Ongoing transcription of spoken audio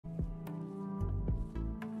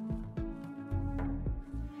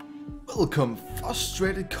Welcome,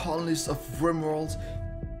 frustrated colonists of Rimworld.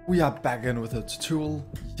 We are back in with a tutorial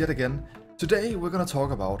yet again. Today we're gonna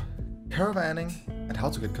talk about caravanning and how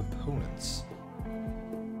to get components.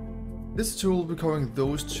 This tutorial will be covering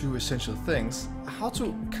those two essential things, how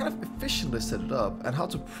to kind of efficiently set it up and how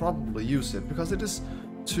to properly use it, because it is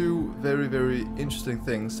two very interesting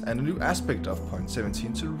things and a new aspect of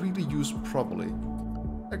 0.17 to really use properly.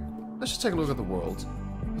 Like, let's just take a look at the world.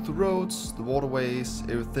 With the roads, the waterways,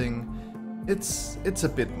 everything, it's a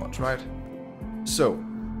bit much, right? So,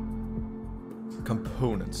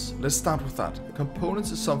 components. Let's start with that.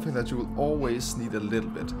 Components is something that you will always need a little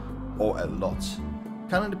bit, or a lot.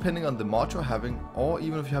 Kind of depending on the mod you're having, or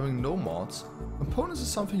even if you're having no mods, components is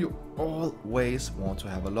something you always want to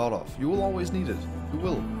have a lot of. You will always need it. You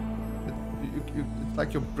will. It's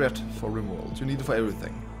like your bread for Rimworld. You need it for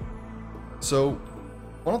everything. So,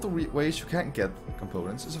 one of the ways you can get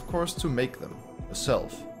components is of course to make them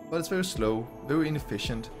yourself, but it's very slow, very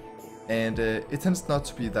inefficient, and it tends not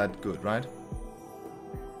to be that good, right?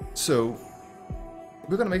 So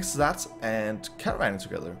we're gonna mix that and caravanning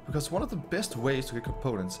together, because one of the best ways to get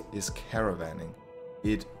components is caravanning.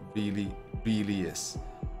 It really is.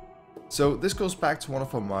 So this goes back to one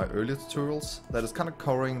of my earlier tutorials that is kind of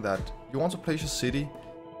covering that you want to place your city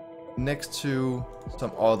next to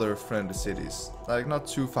some other friendly cities, like not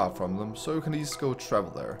too far from them, so you can easily go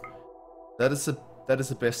travel there. That is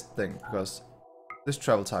the best thing, because this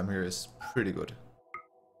travel time here is pretty good.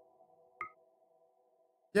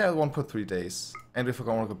 Yeah, 1.3 days, and if we're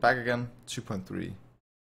going to go back again, 2.3.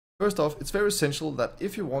 First off, it's very essential that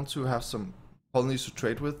if you want to have some colonies to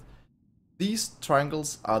trade with, these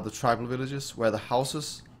triangles are the tribal villages, where the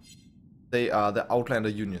houses, they are the outlander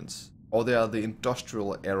unions. Or they are the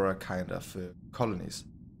industrial era kind of colonies.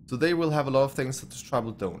 So they will have a lot of things that the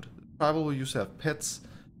tribal don't. The tribal will usually have pets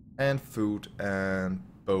and food and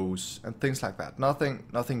bows and things like that.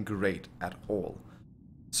 Nothing great at all.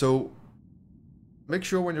 So make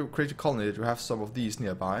sure when you create a colony that you have some of these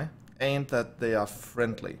nearby and that they are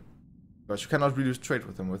friendly, because you cannot really trade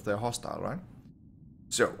with them if they're hostile, right?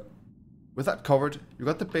 So with that covered, you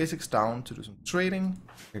got the basics down to do some trading,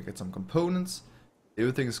 you can get some components,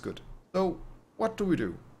 everything is good. So, what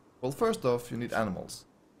do? Well, first off, you need animals.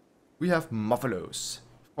 We have buffaloes.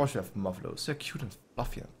 Of course you have buffaloes. They're cute and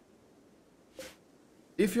fluffy.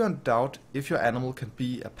 If you're in doubt if your animal can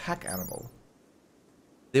be a pack animal,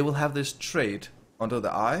 they will have this trait under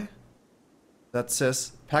the eye that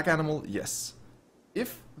says pack animal, yes.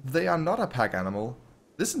 If they are not a pack animal,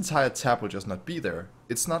 this entire tab will just not be there.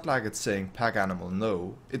 It's not like it's saying pack animal,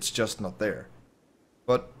 no. It's just not there.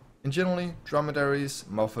 But in generally, dromedaries,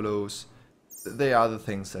 buffaloes, they are the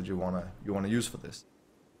things that you wanna use for this.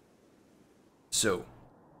 So,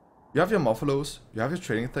 you have your buffaloes, you have your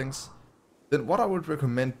trading things. Then what I would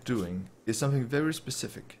recommend doing is something very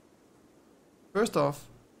specific. First off,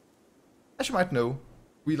 as you might know,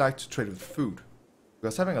 we like to trade with food,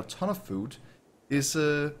 because having a ton of food is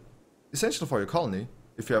essential for your colony.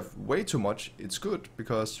 If you have way too much, it's good,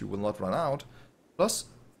 because you will not run out. Plus,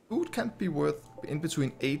 food can be worth in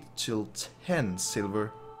between 8 till 10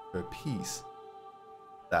 silver per piece.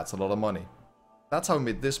 That's a lot of money. That's how we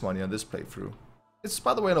made this money on this playthrough. It's,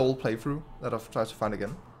 by the way, an old playthrough that I've tried to find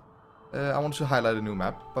again. I wanted to highlight a new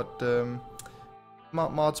map, but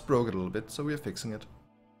mods broke it a little bit, so we are fixing it.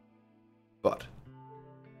 But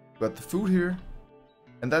we got the food here,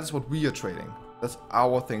 and that's what we are trading. That's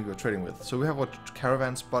our thing we're trading with. So we have our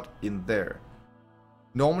caravan spot in there.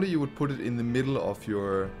 Normally you would put it in the middle of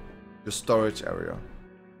your storage area.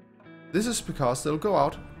 This is because they'll go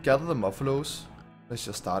out, gather the buffaloes. Let's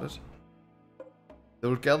just start it. They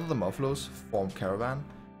will gather the buffaloes, form caravan,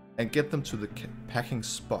 and get them to the packing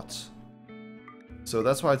spots. So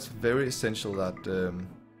that's why it's very essential that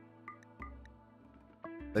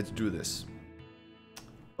that you do this.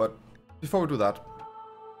 But before we do that,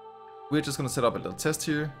 we're just gonna set up a little test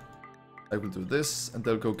here. I will do this, and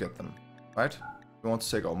they'll go get them, right? We want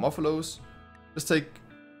to take our buffaloes. Just take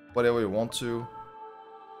whatever you want to,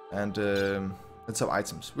 and some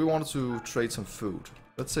items. We wanted to trade some food.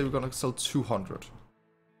 Let's say we're gonna sell 200,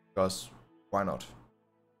 because why not?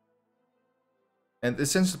 And the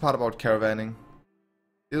essential part about caravanning,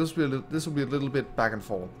 this will be a little bit back and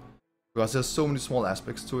forth, because there's so many small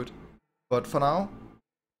aspects to it. But for now,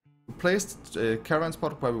 we placed a caravan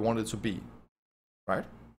spot where we want it to be, right?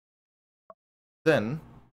 Then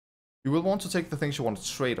you will want to take the things you want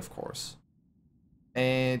to trade, of course.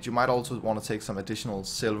 And you might also want to take some additional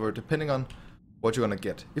silver, depending on what you're gonna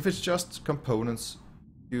get. If it's just components,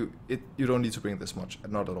 you don't need to bring this much,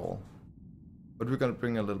 not at all. But we're gonna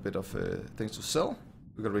bring a little bit of things to sell.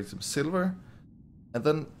 We're gonna bring some silver, and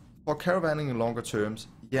then for caravanning in longer terms,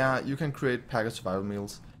 yeah, you can create packaged survival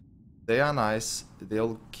meals. They are nice,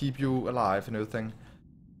 they'll keep you alive and everything.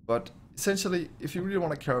 But essentially, if you really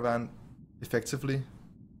want to caravan effectively,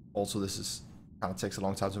 also this is kind of takes a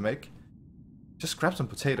long time to make, just grab some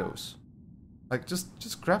potatoes. Like,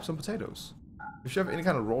 just grab some potatoes. If you have any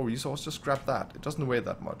kind of raw resource, just grab that. It doesn't weigh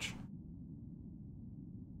that much.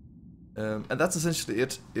 And that's essentially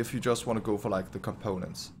it if you just want to go for like the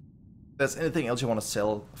components. If there's anything else you want to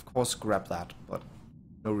sell, of course grab that, but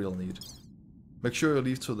no real need. Make sure you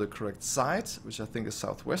leave to the correct side, which I think is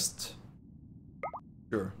southwest.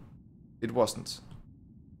 Sure. It wasn't.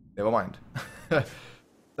 Never mind.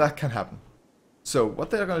 That can happen. So what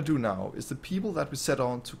they're going to do now is the people that we set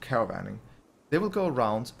on to caravanning, they will go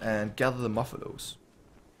around and gather the muffalos.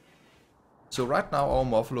 So right now our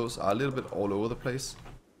muffalos are a little bit all over the place.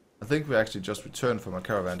 I think we actually just returned from a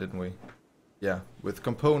caravan, didn't we? Yeah, with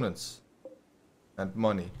components and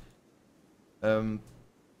money.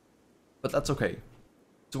 But that's okay.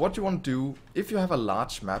 So what you want to do, if you have a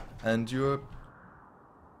large map and your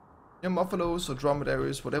muffalos or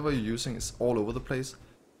dromedaries, whatever you're using, is all over the place,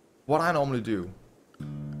 what I normally do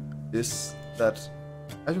is that,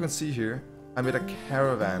 as you can see here, I made a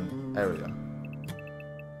caravan area.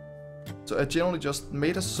 So I generally just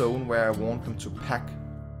made a zone where I want them to pack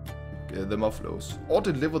the muffalos or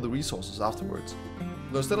deliver the resources afterwards.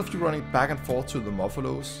 So instead of you running back and forth to the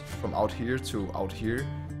muffalos from out here to out here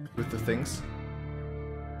with the things,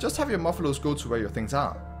 just have your muffalos go to where your things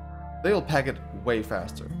are. They'll pack it way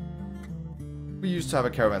faster. We used to have a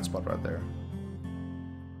caravan spot right there.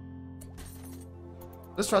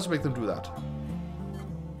 Let's try to make them do that.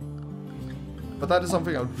 But that is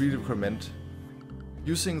something I would really recommend.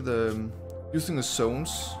 Using the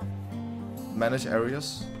zones, manage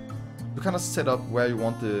areas, to kind of set up where you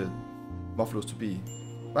want the muffalos to be.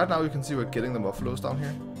 Right now you can see we're getting the muffalos down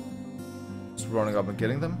here. Just running up and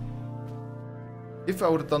getting them. If I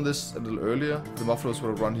would have done this a little earlier, the muffalos would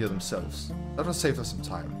have run here themselves. That would have saved us some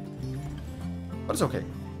time. But it's okay.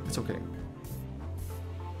 It's okay.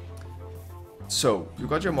 So, you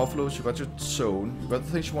got your muffalos, you got your zone, you got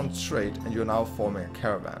the things you want to trade, and you're now forming a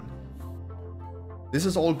caravan. This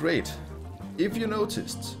is all great. If you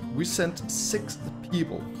noticed, we sent 6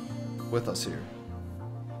 people with us here.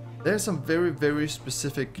 There's some very, very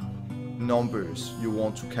specific numbers you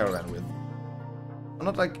want to caravan with.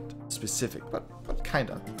 Not like specific, but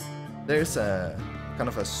kinda. There's a kind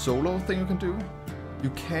of a solo thing you can do.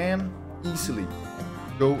 You can easily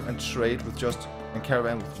go and trade with just and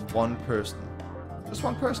caravan with one person. Just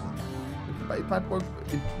one person. It might work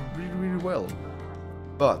really, really well.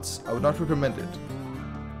 But I would not recommend it.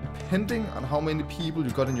 Depending on how many people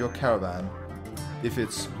you got in your caravan, if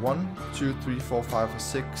it's 1, 2, 3, 4, 5, or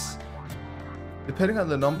 6, depending on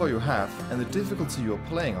the number you have and the difficulty you're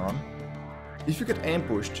playing on, if you get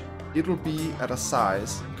ambushed, it will be at a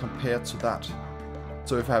size compared to that.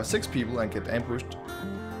 So if I have 6 people and get ambushed,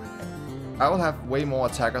 I will have way more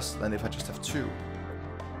attackers than if I just have 2.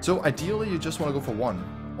 So ideally you just want to go for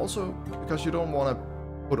 1. Also because you don't want to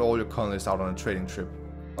put all your colonists out on a trading trip.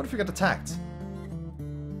 What if you get attacked?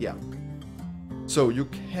 Yeah. So you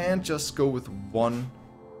can't just go with 1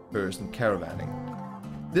 person caravanning.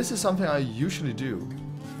 This is something I usually do,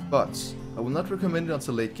 but I will not recommend it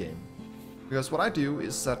until late game. Because what I do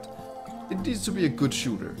is that it needs to be a good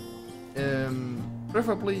shooter.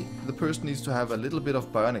 Preferably the person needs to have a little bit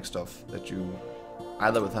of bionic stuff that you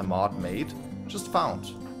either with a mod made, just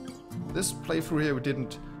found. This playthrough here we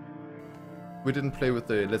didn't play with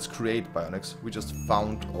the let's create bionics, we just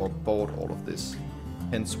found or bought all of this.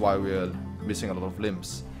 Hence why we are missing a lot of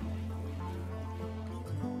limbs.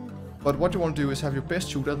 But what you want to do is have your best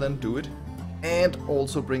shooter, then do it, and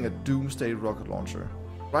also bring a Doomsday rocket launcher.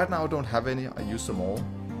 Right now I don't have any, I use them all.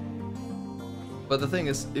 But the thing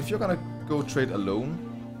is, if you're gonna go trade alone,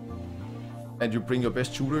 and you bring your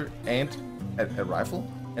best shooter and a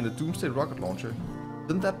rifle and a Doomsday rocket launcher,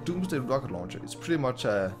 then that Doomsday rocket launcher is pretty much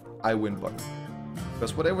a I win button.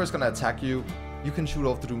 Because whatever is gonna attack you, you can shoot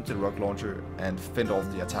off the Doomsday rocket launcher and fend off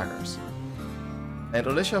the attackers. And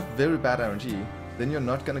unless you have very bad RNG, then you're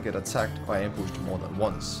not gonna get attacked or ambushed more than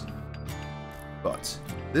once. But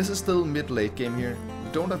this is still mid-late game here.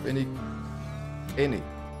 We don't have any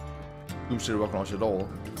Doomsday rocket launcher at all.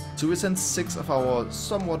 So we send 6 of our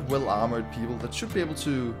somewhat well-armored people that should be able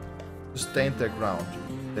to stand their ground.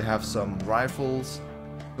 They have some rifles,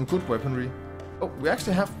 some good weaponry. Oh, we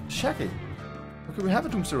actually have Shaggy. Okay, we have a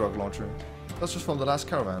Doomsday rocket launcher. That's just from the last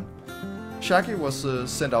caravan. Shaggy was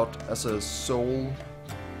sent out as a sole,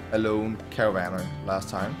 alone caravaner last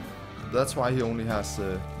time. That's why he only has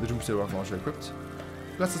the Doomsday rocket launcher equipped.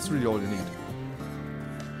 Because that's really all you need.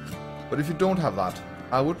 But if you don't have that,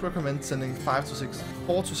 I would recommend sending 4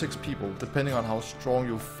 to 6 people, depending on how strong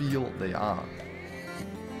you feel they are.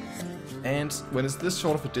 And when it's this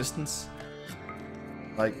short of a distance,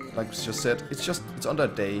 like we just said, it's under a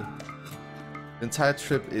day. The entire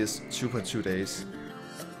trip is 2.2 days.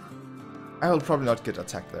 I will probably not get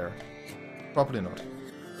attacked there. Probably not.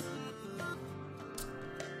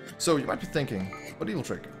 So you might be thinking, what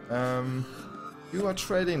Eviltrick? You are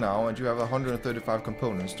trading now and you have 135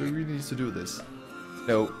 components. Do you really need to do this?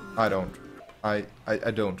 No, I don't. I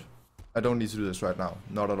don't. I don't need to do this right now.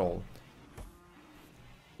 Not at all.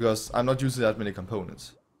 Because I'm not using that many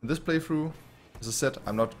components. In this playthrough, as I said,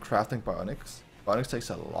 I'm not crafting bionics. Bionics takes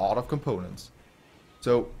a lot of components.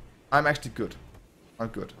 So I'm actually good. I'm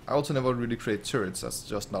good. I also never really create turrets. That's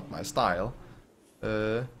just not my style.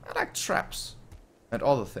 I like traps and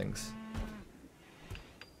other things.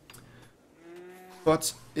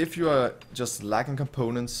 But if you are just lacking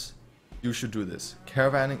components, you should do this.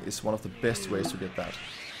 Caravanning is one of the best ways to get that.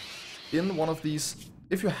 In one of these,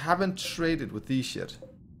 if you haven't traded with these yet,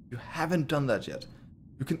 you haven't done that yet,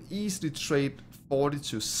 you can easily trade 40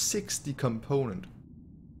 to 60 component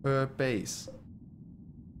per base.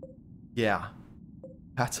 Yeah,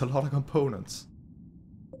 that's a lot of components.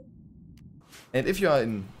 And if you are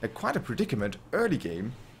in quite a predicament early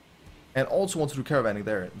game, and also want to do caravanning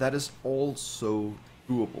there, that is also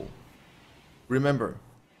doable. Remember,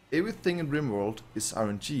 everything in Rimworld is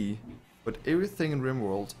RNG, but everything in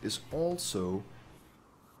Rimworld is also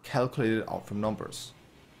calculated out from numbers.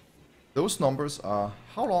 Those numbers are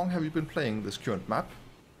how long have you been playing this current map?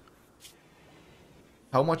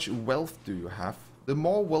 How much wealth do you have? The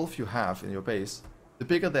more wealth you have in your base, the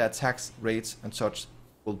bigger the attack rates and such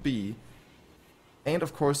will be. And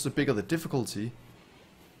of course, the bigger the difficulty.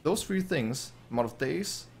 Those three things, amount of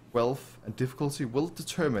days, wealth, and difficulty, will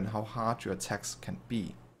determine how hard your attacks can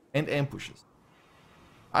be. And ambushes.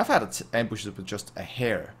 I've had ambushes with just a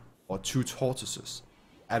hare or 2 tortoises.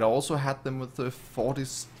 I'd also had them with the 40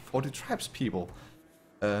 tribes people.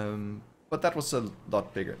 But that was a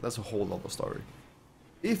lot bigger. That's a whole other story.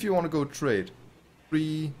 If you want to go trade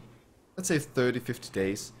 3, let's say 30, 50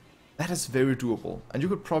 days, that is very doable. And you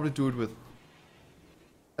could probably do it with...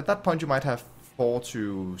 At that point you might have 4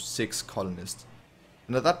 to 6 colonists.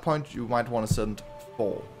 And at that point you might want to send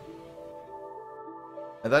 4.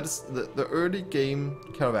 And that is the early game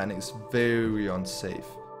caravanning is very unsafe.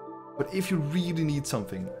 But if you really need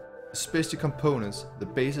something, especially components, the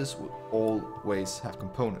bases will always have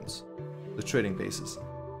components. The trading bases.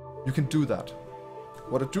 You can do that.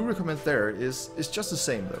 What I do recommend there is just the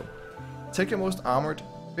same though. Take your most armored,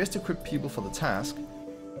 best equipped people for the task,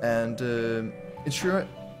 and ensure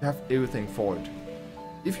you have everything for it.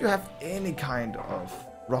 If you have any kind of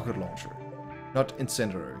rocket launcher, not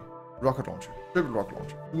incendiary, rocket launcher, triple rocket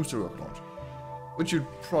launcher, booster rocket launcher, which you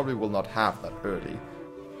probably will not have that early,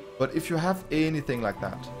 but if you have anything like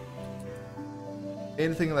that,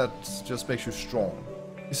 anything that just makes you strong,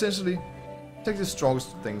 essentially take the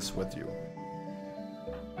strongest things with you.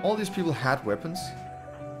 All these people had weapons,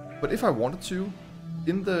 but if I wanted to,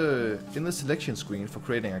 in the selection screen for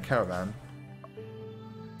creating a caravan,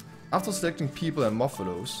 after selecting people and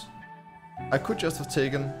buffaloes, I could just have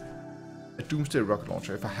taken a Doomsday rocket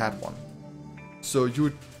launcher if I had one. So you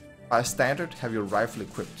would, by standard, have your rifle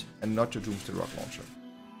equipped and not your Doomsday rocket launcher.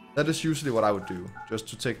 That is usually what I would do, just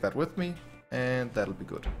to take that with me, and that'll be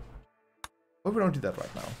good. But we don't do that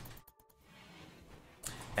right now.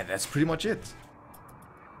 And that's pretty much it.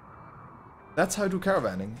 That's how I do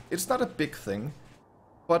caravanning. It's not a big thing,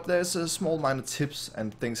 but there's a small minor tips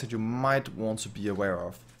and things that you might want to be aware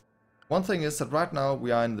of. One thing is that right now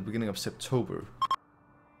we are in the beginning of September.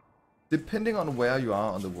 Depending on where you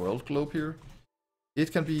are on the world globe here,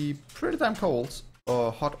 it can be pretty damn cold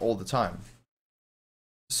or hot all the time.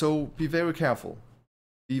 So be very careful.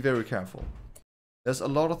 Be very careful. There's a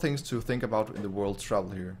lot of things to think about in the world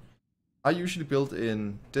travel here. I usually build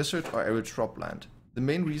in desert or arid shrubland. The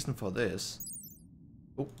main reason for this,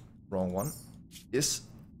 oh, wrong one, is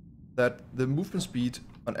that the movement speed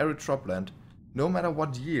on arid shrubland, no matter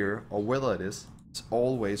what year or weather it is, it's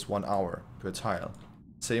always 1 hour per tile.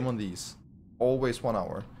 Same on these, always 1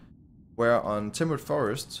 hour. Where on timbered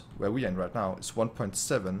forest, where we are in right now, is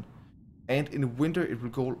 1.7, and in winter it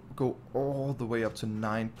will go all the way up to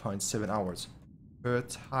 9.7 hours per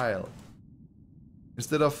tile.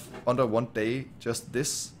 Instead of under 1 day, just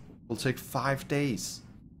this will take 5 days.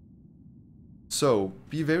 So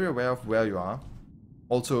be very aware of where you are.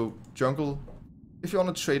 Also, jungle, if you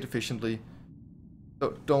want to trade efficiently,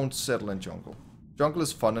 don't settle in jungle. Jungle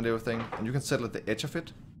is fun and everything, and you can settle at the edge of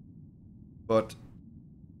it, but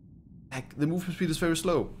like, the movement speed is very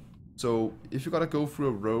slow. So if you gotta go through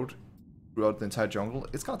a road throughout the entire jungle,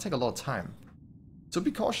 it's gonna take a lot of time. So be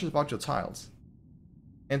cautious about your tiles.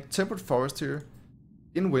 And temperate forest here,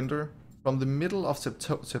 in winter, from the middle of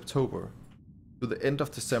September to the end of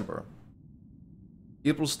December,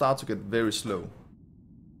 it will start to get very slow.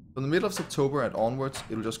 From the middle of September and onwards,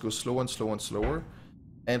 it will just go slower and slower and slower.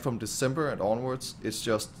 And from December and onwards, it's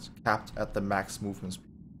just capped at the max movement speed.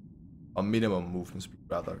 Or minimum movement speed,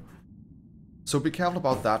 rather. So be careful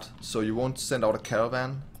about that, so you won't send out a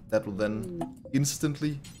caravan that will then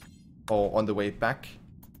instantly, or on the way back,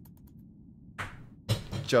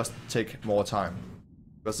 just take more time.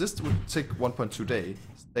 Because this would take 1.2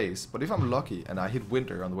 days, but if I'm lucky and I hit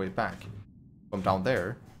winter on the way back from down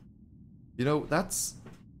there, you know, that's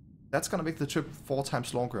gonna make the trip 4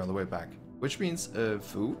 times longer on the way back. Which means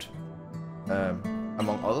food,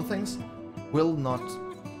 among other things, will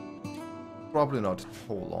probably not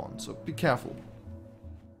hold on. So be careful.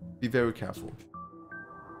 Be very careful.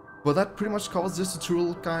 Well, that pretty much covers this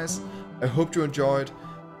tutorial, guys. I hope you enjoyed.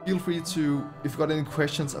 Feel free to, if you've got any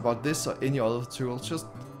questions about this or any other tutorial, just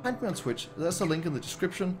find me on Twitch. There's a link in the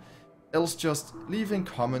description. Else just leave in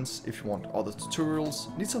comments if you want other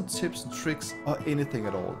tutorials, need some tips and tricks, or anything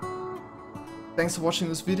at all. Thanks for watching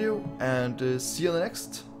this video, and see you in the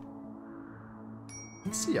next.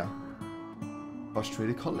 See ya.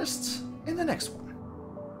 Frustrated colonists in the next one.